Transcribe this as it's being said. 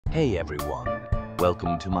Hey everyone,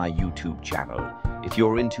 welcome to my YouTube channel. If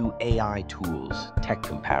you're into AI tools, tech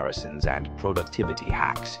comparisons, and productivity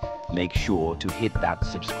hacks, make sure to hit that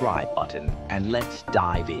subscribe button and let's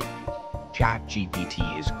dive in.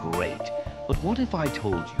 ChatGPT is great, but what if I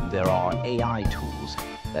told you there are AI tools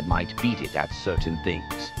that might beat it at certain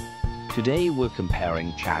things? Today we're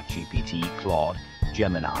comparing ChatGPT, Claude,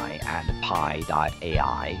 Gemini, and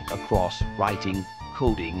Pi.ai across writing,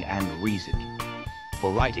 coding, and reasoning.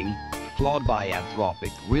 For writing, Claude by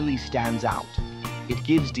Anthropic really stands out. It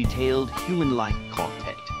gives detailed, human-like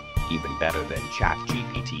content, even better than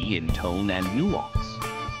ChatGPT in tone and nuance.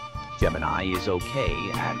 Gemini is okay,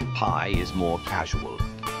 and Pi is more casual.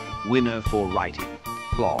 Winner for writing,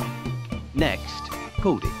 Claude. Next,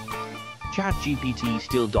 coding. ChatGPT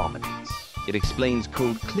still dominates. It explains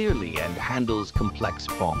code clearly and handles complex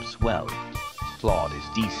prompts well. Claude is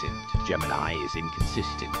decent, Gemini is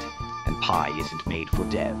inconsistent, and Pi isn't made for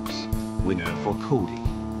devs. Winner for coding,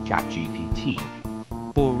 ChatGPT.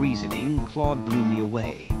 For reasoning, Claude blew me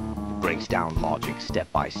away. It breaks down logic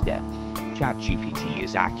step by step. ChatGPT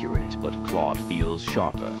is accurate, but Claude feels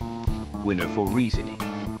sharper. Winner for reasoning,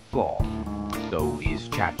 Claude. So is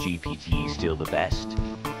ChatGPT still the best?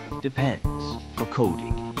 Depends. For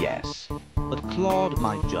coding, yes. But Claude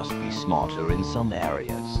might just be smarter in some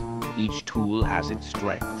areas. Each tool has its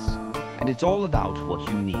strengths, and it's all about what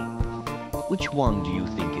you need. Which one do you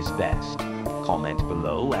think is best? Comment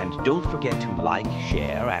below and don't forget to like,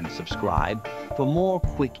 share, and subscribe for more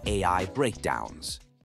quick AI breakdowns.